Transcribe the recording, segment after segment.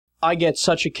I get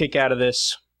such a kick out of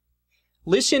this.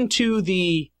 Listen to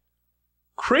the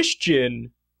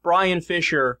Christian Bryan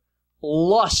Fischer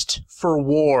lust for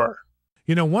war.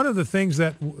 You know, one of the things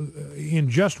that in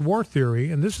just war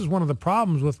theory, and this is one of the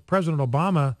problems with President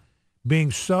Obama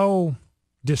being so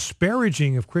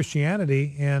disparaging of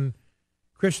Christianity and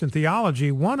Christian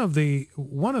theology, one of the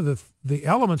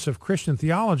elements of Christian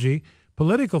theology,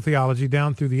 political theology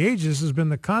down through the ages, has been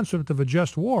the concept of a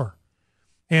just war.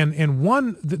 And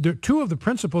two of the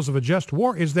principles of a just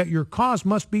war is that your cause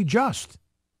must be just.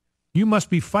 You must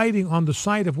be fighting on the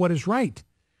side of what is right.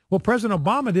 Well, President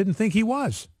Obama didn't think he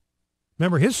was.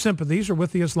 Remember, his sympathies are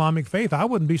with the Islamic faith. I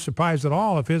wouldn't be surprised at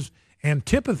all if his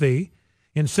antipathy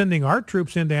in sending our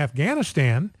troops into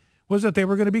Afghanistan was that they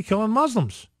were going to be killing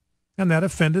Muslims. And that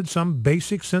offended some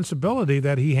basic sensibility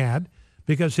that he had,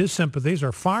 because his sympathies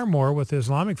are far more with the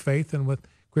Islamic faith than with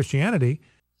Christianity.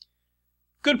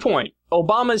 Good point.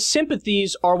 Obama's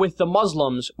sympathies are with the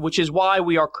Muslims, which is why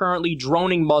we are currently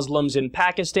droning Muslims in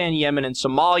Pakistan, Yemen, and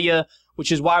Somalia,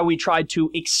 which is why we tried to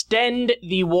extend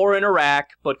the war in Iraq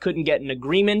but couldn't get an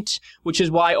agreement, which is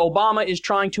why Obama is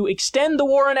trying to extend the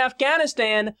war in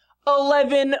Afghanistan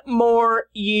 11 more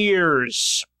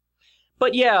years.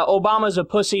 But yeah, Obama's a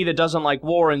pussy that doesn't like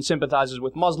war and sympathizes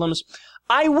with Muslims.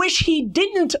 I wish he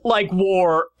didn't like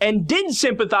war and did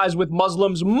sympathize with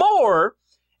Muslims more,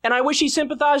 and I wish he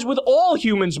sympathized with all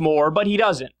humans more, but he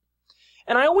doesn't.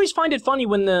 And I always find it funny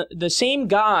when the same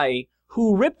guy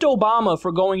who ripped Obama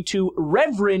for going to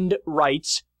Reverend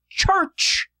Wright's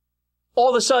church all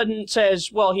of a sudden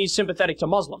says, well, he's sympathetic to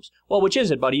Muslims. Well, which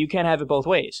is it, buddy? You can't have it both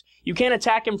ways. You can't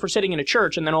attack him for sitting in a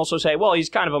church and then also say, well, he's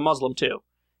kind of a Muslim too.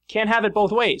 Can't have it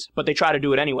both ways, but they try to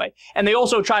do it anyway. And they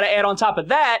also try to add on top of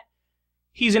that,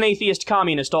 he's an atheist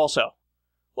communist also.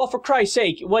 Well, for Christ's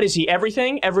sake, what is he,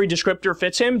 everything? Every descriptor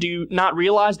fits him? Do you not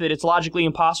realize that it's logically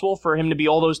impossible for him to be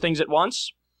all those things at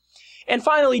once? And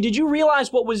finally, did you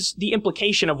realize what was the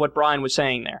implication of what Bryan was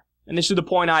saying there? And this is the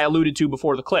point I alluded to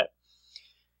before the clip.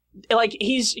 Like,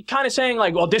 he's kind of saying,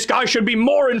 like, well, this guy should be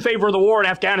more in favor of the war in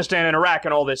Afghanistan and Iraq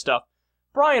and all this stuff.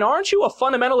 Bryan, aren't you a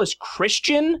fundamentalist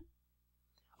Christian?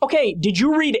 Okay, did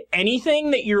you read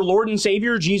anything that your Lord and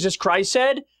Savior, Jesus Christ,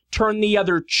 said? Turn the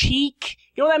other cheek?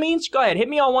 You know what that means? Go ahead, hit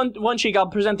me on one cheek, I'll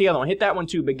present the other one. Hit that one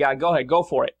too, big guy. Go ahead, go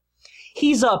for it.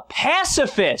 He's a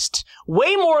pacifist.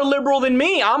 Way more liberal than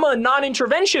me. I'm a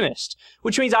non-interventionist,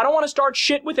 which means I don't want to start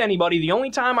shit with anybody. The only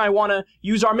time I want to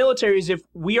use our military is if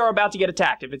we are about to get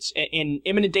attacked. If it's in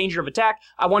imminent danger of attack,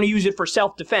 I want to use it for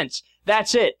self-defense.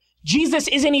 That's it. Jesus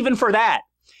isn't even for that.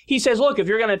 He says, look, if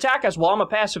you're going to attack us, well, I'm a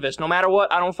pacifist. No matter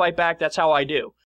what, I don't fight back. That's how I do.